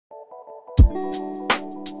Hi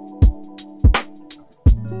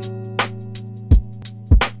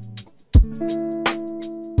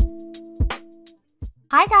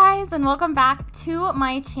guys, and welcome back to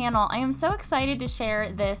my channel. I am so excited to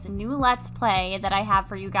share this new Let's Play that I have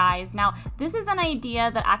for you guys. Now, this is an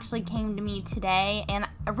idea that actually came to me today, and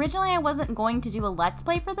originally I wasn't going to do a Let's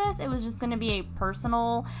Play for this. It was just going to be a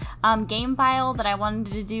personal game file that I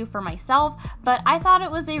wanted to do for myself, but I thought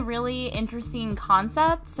it was a really interesting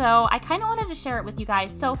concept, so I kind of wanted to share it with you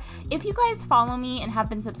guys. So if you guys follow me and have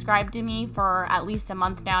been subscribed to me for at least a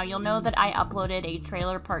month now, you'll know that I uploaded a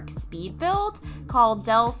trailer park speed build called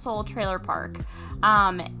Del Sol Trailer Park,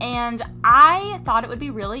 and I thought it would be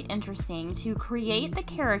really interesting to create the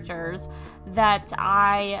characters that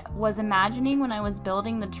I was imagining when I was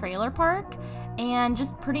building the trailer park and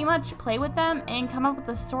just pretty much play with them and come up with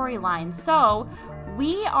a storyline. So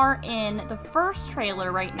we are in the first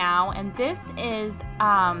trailer right now, and this is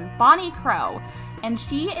Bonnie Crow. And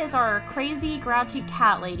she is our crazy, grouchy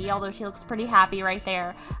cat lady, although she looks pretty happy right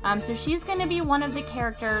there. So she's going to be one of the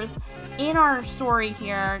characters in our story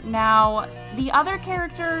here. Now, the other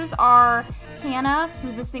characters are Hannah,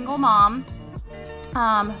 who's a single mom,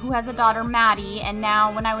 who has a daughter, Maddie. And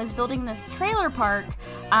now, when I was building this trailer park,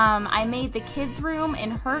 I made the kids' room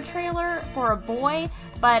in her trailer for a boy,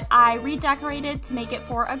 but I redecorated to make it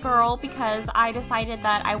for a girl because I decided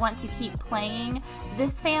that I want to keep playing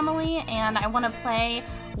this family, and I want to play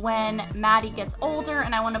when Maddie gets older,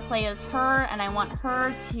 and I want to play as her, and I want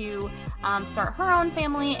her to start her own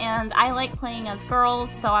family, and I like playing as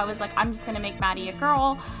girls, so I was like, I'm just going to make Maddie a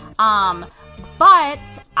girl. But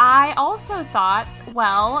I also thought,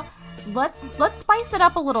 well, let's spice it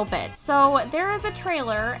up a little bit. So there is a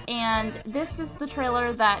trailer, and this is the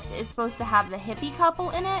trailer that is supposed to have the hippie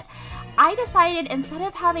couple in it. I decided instead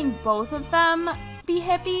of having both of them be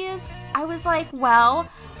hippies, I was like, well,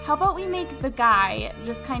 how about we make the guy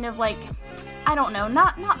just kind of like, I don't know,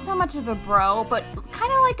 not so much of a bro, but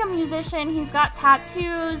kind of like a musician. He's got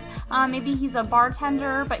tattoos, maybe he's a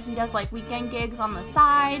bartender, but he does like weekend gigs on the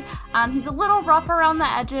side. He's a little rough around the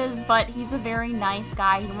edges, but he's a very nice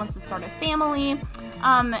guy. He wants to start a family.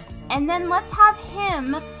 And then let's have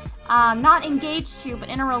him not engaged to, but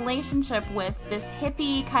in a relationship with this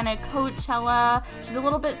hippie kind of Coachella. She's a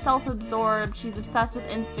little bit self-absorbed. She's obsessed with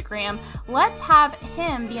Instagram. Let's have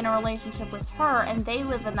him be in a relationship with her, and they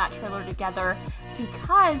live in that trailer together,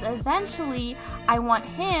 because eventually I want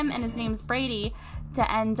him, and his name's Brady, to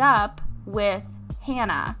end up with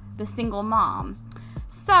Hannah, the single mom.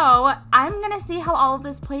 So I'm gonna see how all of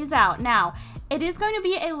this plays out. Now, it is going to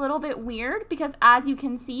be a little bit weird because, as you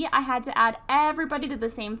can see, I had to add everybody to the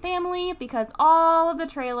same family because all of the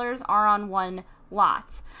trailers are on one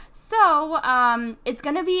lot. So, it's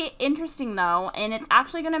going to be interesting though, and it's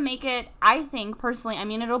actually going to make it, I think, personally, I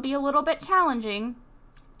mean, it'll be a little bit challenging.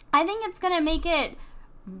 I think it's going to make it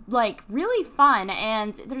like really fun,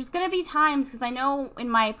 and there's gonna be times, because I know in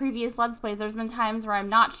my previous Let's Plays there's been times where I'm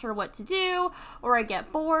not sure what to do, or I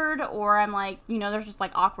get bored, or I'm like, you know, there's just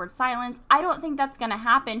like awkward silence. I don't think that's gonna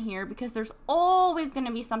happen here because there's always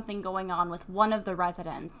gonna be something going on with one of the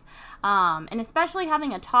residents, and especially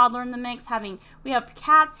having a toddler in the mix. We have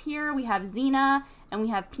cats here, we have Xena, and we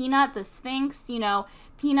have Peanut the Sphinx. You know,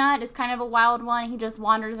 Peanut is kind of a wild one. He just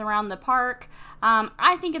wanders around the park.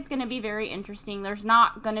 I think it's going to be very interesting. There's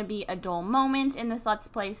not going to be a dull moment in this Let's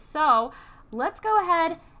Play. So let's go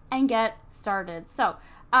ahead and get started. So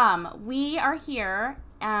we are here.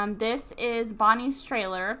 This is Bonnie's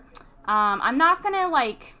trailer. I'm not going to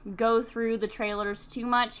like go through the trailers too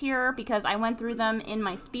much here because I went through them in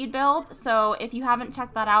my speed build. So if you haven't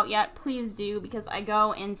checked that out yet, please do, because I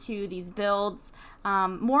go into these builds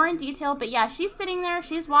more in detail. But yeah, she's sitting there,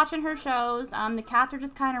 she's watching her shows. The cats are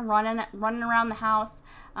just kind of running around the house.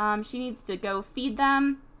 She needs to go feed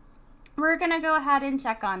them. We're going to go ahead and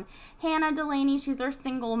check on Hannah Delaney. She's our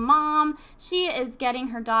single mom. She is getting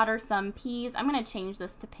her daughter some peas. I'm going to change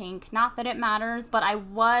this to pink. Not that it matters, but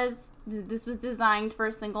this was designed for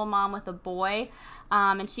a single mom with a boy.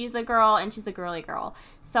 And she's a girl, and she's a girly girl.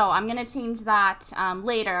 So I'm going to change that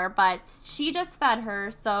later, but she just fed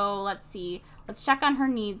her. So let's see. Let's check on her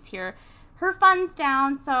needs here. Her fun's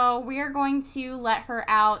down, so we are going to let her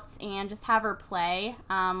out and just have her play.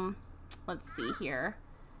 Let's see here.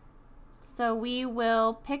 So we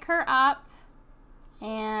will pick her up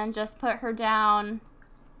and just put her down.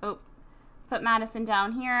 Oh, put Madison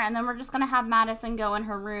down here, and then we're just going to have Madison go in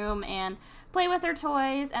her room and play with her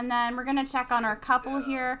toys, and then we're going to check on our couple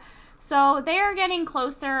here. So they are getting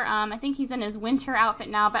closer. I think he's in his winter outfit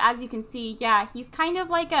now, but as you can see, yeah, he's kind of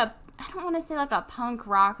like a I don't want to say like a punk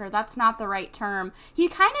rocker. That's not the right term. He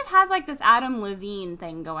kind of has like this Adam Levine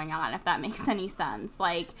thing going on, if that makes any sense.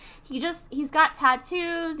 Like, he's got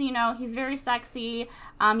tattoos, you know, he's very sexy.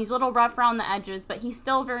 He's a little rough around the edges, but he's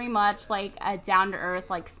still very much like a down-to-earth,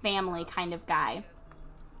 like family kind of guy.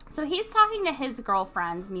 So he's talking to his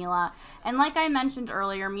girlfriend, Mila, and like I mentioned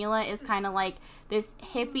earlier, Mila is kind of like this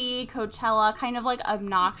hippie, Coachella, kind of like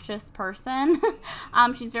obnoxious person.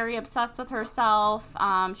 She's very obsessed with herself.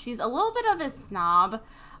 She's a little bit of a snob.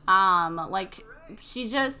 Like, she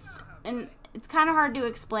just, and it's kind of hard to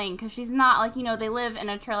explain because she's not, like, you know, they live in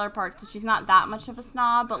a trailer park, so she's not that much of a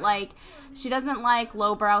snob, but, like, she doesn't like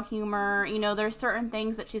lowbrow humor. You know, there's certain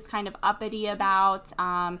things that she's kind of uppity about,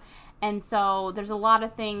 and so there's a lot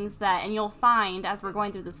of things that, and you'll find as we're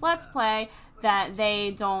going through this Let's Play, that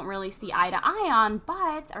they don't really see eye to eye on,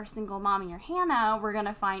 but our single mommy, or Hannah, we're going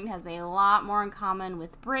to find has a lot more in common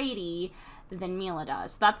with Brady than Mila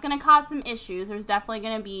does. So that's going to cause some issues. There's definitely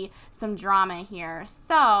going to be some drama here.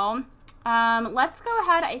 So let's go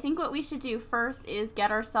ahead. I think what we should do first is get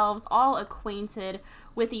ourselves all acquainted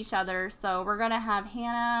with each other. So we're going to have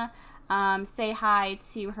Hannah say hi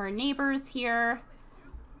to her neighbors here.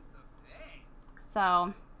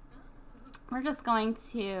 So we're just going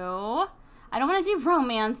to, I don't want to do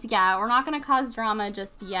romance yet. We're not going to cause drama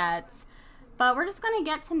just yet. But we're just going to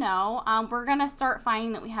get to know. We're going to start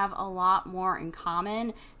finding that we have a lot more in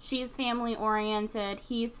common. She's family-oriented.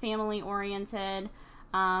 He's family-oriented.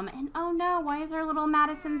 And oh no, why is our little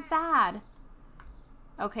Madison sad?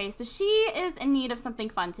 Okay, so she is in need of something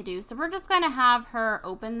fun to do. So we're just going to have her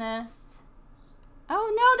open this.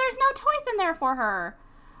 Oh no, there's no toys in there for her.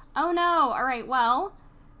 Oh no. All right, well,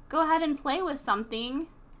 go ahead and play with something.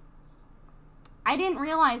 I didn't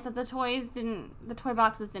realize that the toy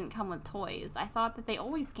boxes didn't come with toys. I thought that they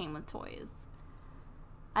always came with toys.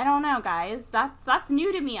 I don't know, guys. That's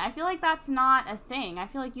new to me. I feel like that's not a thing. I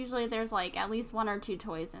feel like usually there's like at least 1 or 2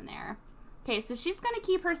 toys in there. Okay, so she's going to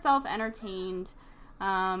keep herself entertained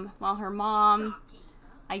while her mom,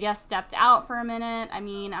 I guess, stepped out for a minute. I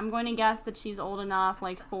mean, I'm going to guess that she's old enough,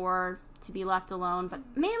 like, to be left alone, but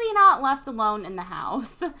maybe not left alone in the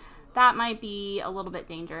house. That might be a little bit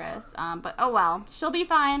dangerous, but oh well. She'll be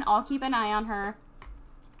fine. I'll keep an eye on her.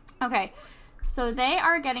 Okay, so they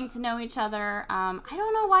are getting to know each other. I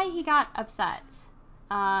don't know why he got upset,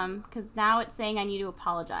 because now it's saying I need to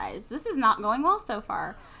apologize. This is not going well so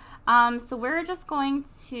far. So we're just going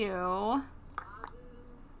to,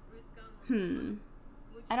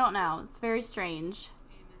 I don't know. It's very strange.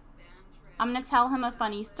 I'm going to tell him a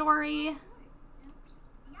funny story.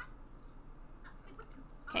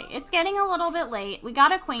 Okay, it's getting a little bit late. We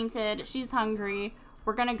got acquainted. She's hungry.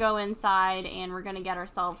 We're going to go inside and we're going to get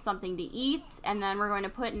ourselves something to eat. And then we're going to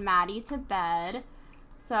put Maddie to bed.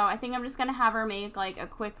 So I think I'm just going to have her make like a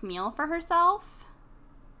quick meal for herself.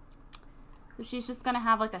 So she's just going to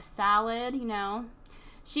have like a salad, you know.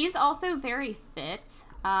 She's also very fit.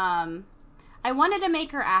 I wanted to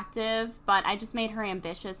make her active, but I just made her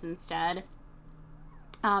ambitious instead.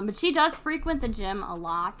 But she does frequent the gym a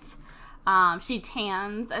lot. She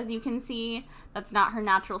tans, as you can see. That's not her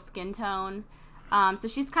natural skin tone. So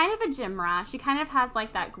she's kind of a gym rat. She kind of has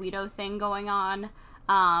like that Guido thing going on.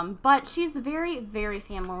 But she's very, very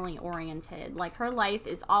family oriented. Like, her life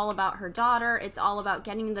is all about her daughter. It's all about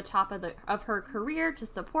getting to the top of her career to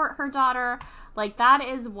support her daughter. Like, that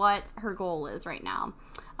is what her goal is right now.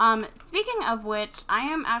 Speaking of which, I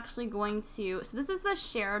am actually going to, so this is the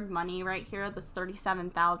shared money right here, this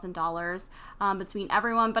 $37,000 between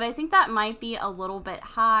everyone, but I think that might be a little bit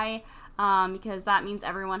high because that means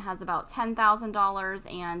everyone has about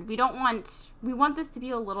 $10,000, and we want this to be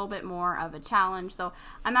a little bit more of a challenge. So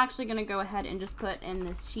I'm actually going to go ahead and just put in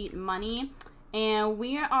this sheet money, and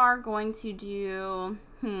we are going to do,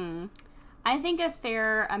 I think a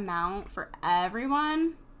fair amount for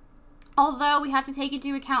everyone. Although we have to take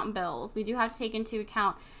into account bills. We do have to take into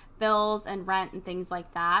account bills and rent and things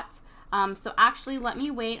like that. So actually, let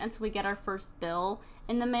me wait until we get our first bill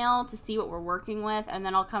in the mail to see what we're working with, and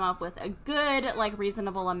then I'll come up with a good, like,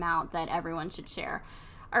 reasonable amount that everyone should share.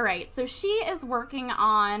 All right, so she is working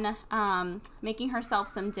on making herself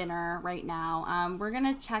some dinner right now. We're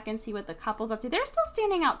going to check and see what the couple's up to. They're still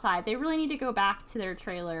standing outside. They really need to go back to their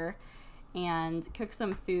trailer and cook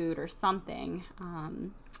some food or something.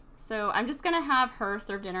 So I'm just going to have her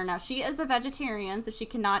serve dinner. Now, she is a vegetarian, so she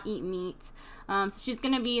cannot eat meat. So she's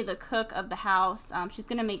going to be the cook of the house. She's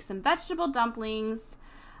going to make some vegetable dumplings.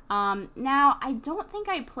 Now, I don't think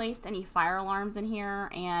I placed any fire alarms in here,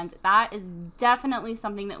 and that is definitely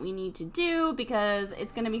something that we need to do because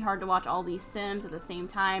it's going to be hard to watch all these Sims at the same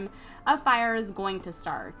time. A fire is going to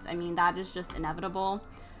start. I mean, that is just inevitable.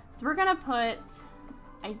 So we're gonna put,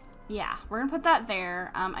 yeah, we're gonna put that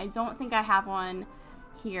there. I don't think I have one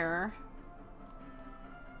here.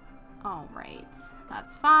 All right,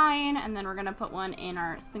 that's fine. And then we're gonna put one in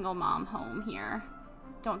our single mom home here.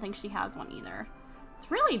 Don't think she has one either. It's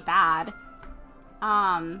really bad.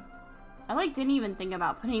 I like didn't even think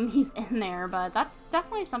about putting these in there, but that's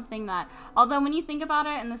definitely something that, although when you think about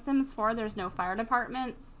it, in The Sims 4, there's no fire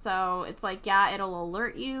department, so it's like, yeah, it'll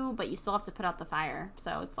alert you, but you still have to put out the fire.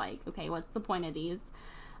 So it's like, okay, what's the point of these?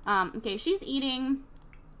 Okay, she's eating.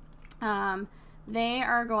 They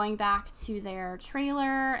are going back to their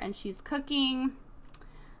trailer, and she's cooking.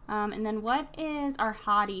 And then what is our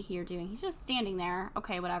hottie here doing? He's just standing there.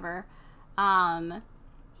 Okay, whatever.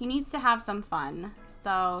 He needs to have some fun.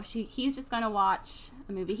 So he's just going to watch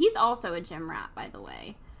a movie. He's also a gym rat, by the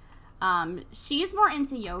way. She's more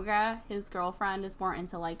into yoga. His girlfriend is more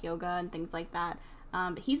into, like, yoga and things like that.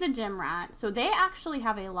 But he's a gym rat. So they actually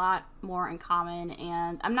have a lot more in common.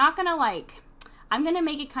 And I'm not going to, like... I'm going to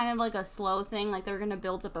make it kind of like a slow thing, like they're going to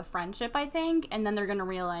build up a friendship, I think, and then they're going to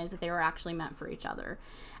realize that they were actually meant for each other.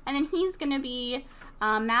 And then he's going to be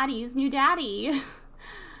Maddie's new daddy.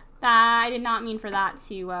 I did not mean for that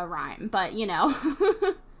to rhyme, but you know.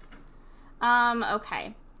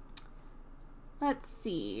 Okay. Let's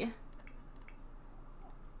see.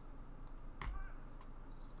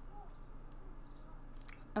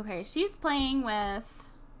 Okay, she's playing with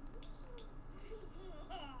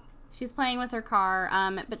her car,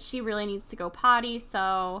 but she really needs to go potty,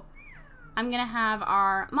 so I'm gonna have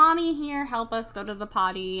our mommy here help us go to the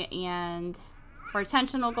potty, and her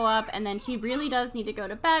attention will go up, and then she really does need to go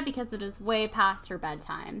to bed because it is way past her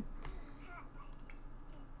bedtime.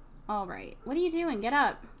 Alright, what are you doing? Get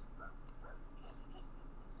up.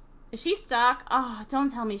 Is she stuck? Oh,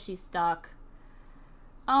 don't tell me she's stuck.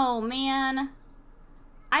 Oh, man.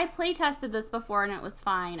 I play tested this before and it was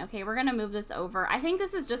fine. Okay, we're gonna move this over. I think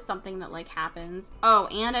this is just something that like happens. Oh,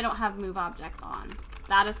 and I don't have move objects on.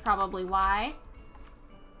 That is probably why.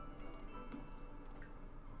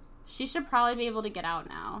 She should probably be able to get out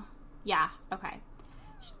now. Yeah, okay.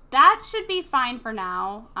 That should be fine for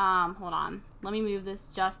now. Hold on. Let me move this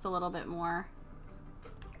just a little bit more.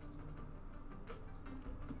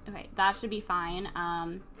 Okay, that should be fine.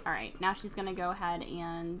 All right, now she's gonna go ahead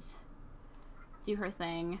and do her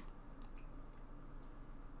thing.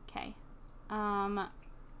 Okay.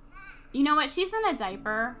 You know what? She's in a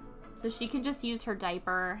diaper, so she can just use her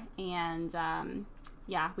diaper, and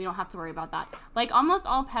yeah, we don't have to worry about that. Like almost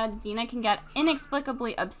all pets, Xena can get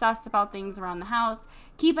inexplicably obsessed about things around the house.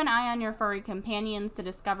 Keep an eye on your furry companions to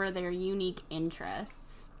discover their unique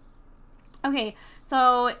interests. Okay,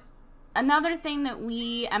 so another thing that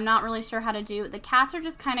I'm not really sure how to do, the cats are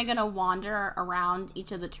just kind of gonna wander around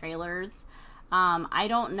each of the trailers. I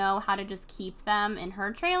don't know how to just keep them in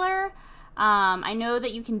her trailer. I know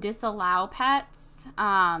that you can disallow pets.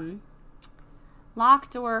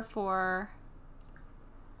 Lock door for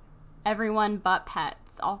everyone but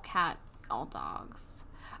pets. All cats, all dogs.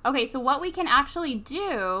 Okay, so what we can actually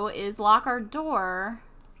do is lock our door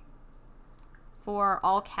for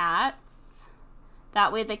all cats.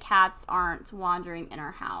 That way the cats aren't wandering in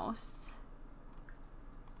our house.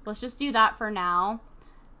 Let's just do that for now.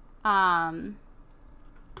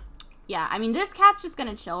 Yeah, I mean, this cat's just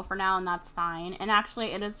gonna chill for now, and that's fine. And actually,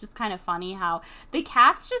 it is just kind of funny how the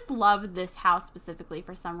cats just love this house specifically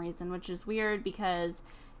for some reason, which is weird because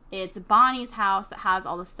it's Bonnie's house that has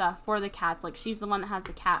all the stuff for the cats. Like, she's the one that has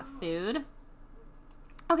the cat food.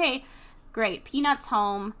 Okay, great. Peanut's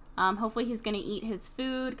home. Hopefully he's gonna eat his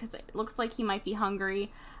food because it looks like he might be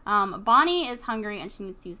hungry. Bonnie is hungry and she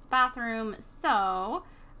needs to use the bathroom, so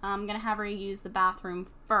I'm gonna have her use the bathroom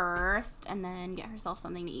first and then get herself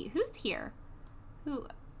something to eat. Who's here? Who?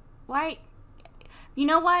 Why? You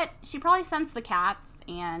know what? She probably sensed the cats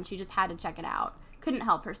and she just had to check it out. Couldn't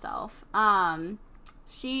help herself.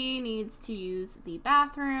 She needs to use the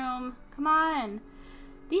bathroom. Come on.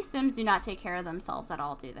 These Sims do not take care of themselves at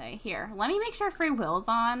all, do they? Here, let me make sure free will's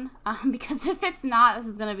on, because if it's not, this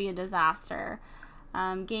is gonna be a disaster.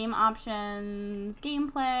 Game options,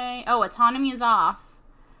 gameplay. Oh, autonomy is off.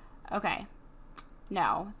 Okay.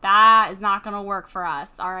 No, that is not going to work for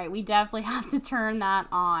us. All right, we definitely have to turn that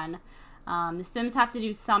on. The Sims have to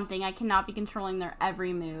do something. I cannot be controlling their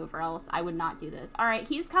every move or else I would not do this. All right,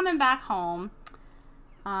 he's coming back home,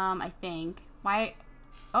 I think. Why?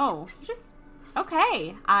 Oh, he just...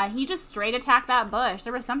 Okay. He just straight attacked that bush.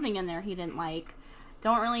 There was something in there he didn't like.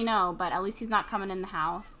 Don't really know, but at least he's not coming in the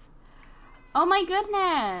house. Oh my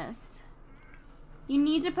goodness. You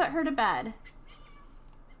need to put her to bed.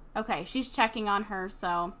 Okay, she's checking on her,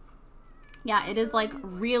 so Yeah, it is like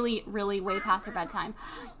really, really way past her bedtime.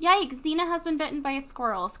 Yikes, Xena has been bitten by a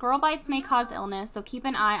squirrel. Squirrel bites may cause illness, so keep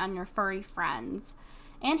an eye on your furry friends.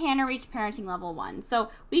 And Hannah reached parenting level 1. So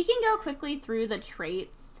we can go quickly through the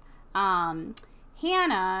traits.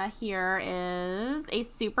 Hannah here is a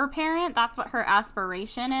super parent. That's what her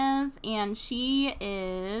aspiration is. And she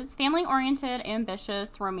is family-oriented,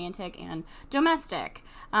 ambitious, romantic, and domestic.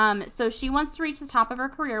 So she wants to reach the top of her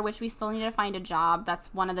career, which we still need to find a job.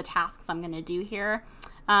 That's one of the tasks I'm going to do here.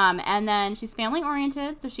 And then she's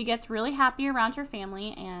family-oriented, so she gets really happy around her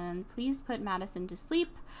family. And please put Madison to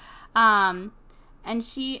sleep. And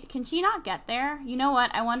can she not get there? You know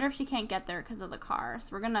what? I wonder if she can't get there because of the car. So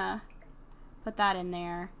we're going to put that in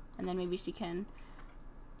there, and then maybe she can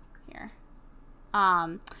here.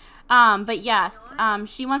 But yes,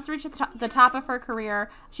 she wants to reach the top of her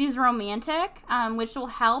career. She's romantic, which will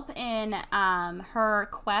help in her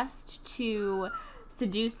quest to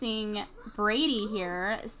seducing Brady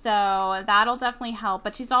here. So that'll definitely help.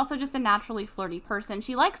 But she's also just a naturally flirty person.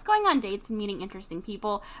 She likes going on dates and meeting interesting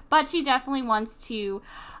people, but she definitely wants to,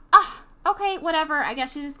 okay, whatever. I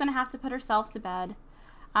guess she's just gonna have to put herself to bed.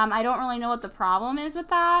 I don't really know what the problem is with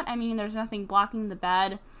that. I mean, there's nothing blocking the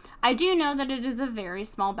bed. I do know that it is a very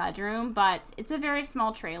small bedroom, but it's a very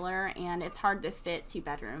small trailer, and it's hard to fit 2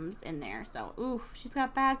 bedrooms in there. So, oof, she's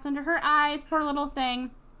got bags under her eyes, poor little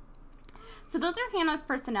thing. So those are Hannah's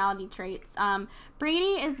personality traits.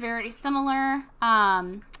 Brady is very similar.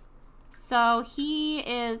 So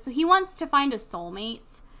he wants to find a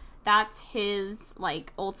soulmate. That's his,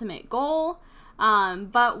 like, ultimate goal.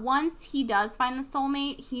 But once he does find the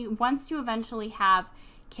soulmate, he wants to eventually have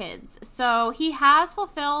kids. So he has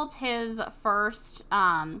fulfilled his first,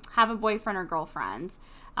 have a boyfriend or girlfriend.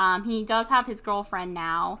 He does have his girlfriend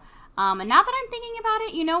now. And now that I'm thinking about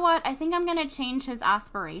it, you know what? I think I'm going to change his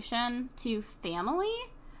aspiration to family.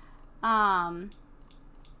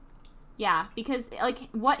 Yeah, because, like,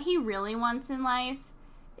 what he really wants in life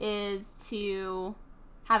is to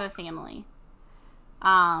have a family.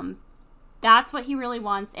 That's what he really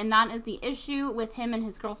wants, and that is the issue with him and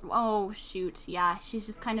his girlfriend. Oh, shoot. Yeah, she's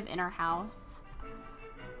just kind of in her house.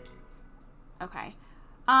 Okay.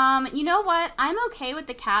 You know what? I'm okay with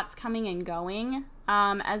the cats coming and going.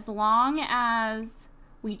 As long as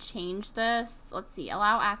we change this. Let's see.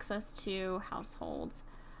 Allow access to households.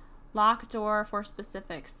 Lock door for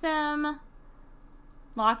specific sim.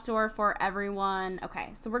 Lock door for everyone.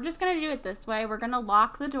 Okay, so we're just going to do it this way. We're going to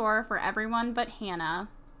lock the door for everyone but Hannah.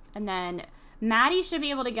 And then Maddie should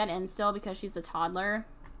be able to get in still because she's a toddler.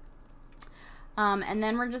 And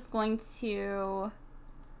then we're just going to...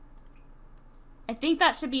 I think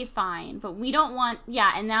that should be fine. But we don't want...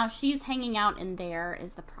 Yeah, and now she's hanging out in there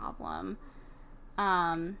is the problem.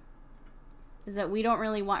 Is that we don't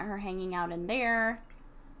really want her hanging out in there.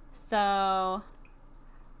 So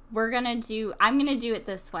we're going to do... I'm going to do it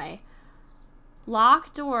this way.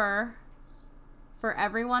 Lock door for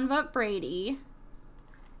everyone but Brady.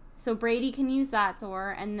 So Brady can use that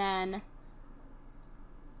door, and then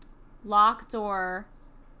lock door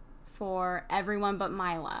for everyone but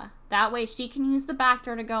Mila. That way she can use the back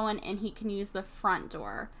door to go in, and he can use the front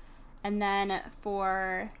door. And then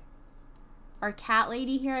for our cat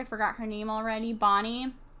lady here, I forgot her name already,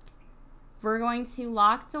 Bonnie, we're going to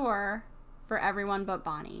lock door for everyone but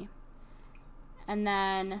Bonnie. And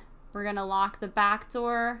then we're going to lock the back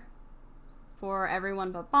door for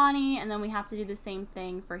everyone but Bonnie, and then we have to do the same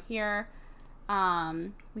thing for here.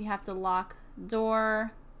 We have to lock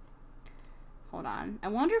door. Hold on. I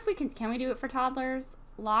wonder if we can we do it for toddlers?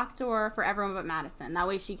 Lock door for everyone but Madison. That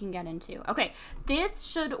way she can get in too. Okay, this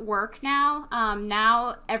should work now.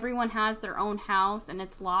 Now everyone has their own house, and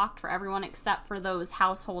it's locked for everyone except for those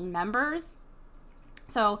household members.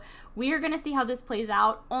 So we are going to see how this plays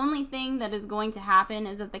out. Only thing that is going to happen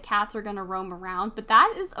is that the cats are going to roam around, but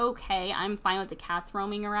that is okay. I'm fine with the cats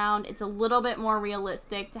roaming around. It's a little bit more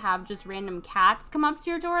realistic to have just random cats come up to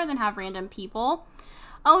your door than have random people.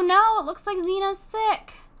 Oh no, it looks like Xena's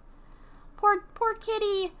sick. Poor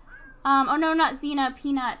kitty. Oh no, not Xena,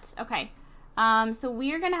 Peanut. Okay. So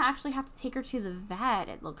we are going to actually have to take her to the vet,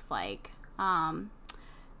 it looks like.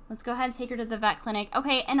 Let's go ahead and take her to the vet clinic.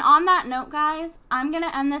 Okay, and on that note, guys, I'm going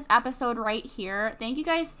to end this episode right here. Thank you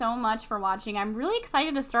guys so much for watching. I'm really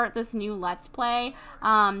excited to start this new Let's Play.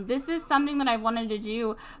 This is something that I've wanted to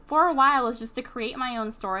do for a while, is just to create my own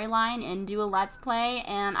storyline and do a Let's Play,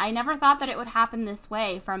 and I never thought that it would happen this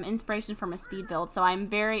way, from inspiration from a speed build, so I'm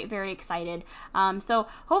very, very excited. So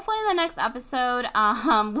hopefully in the next episode,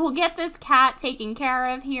 we'll get this cat taken care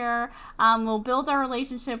of here. We'll build our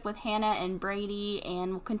relationship with Hannah and Brady,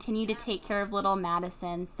 and we'll continue continue to take care of little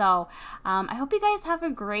Madison. So I hope you guys have a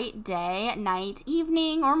great day, night,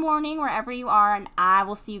 evening, or morning, wherever you are, and I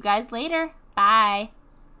will see you guys later. Bye.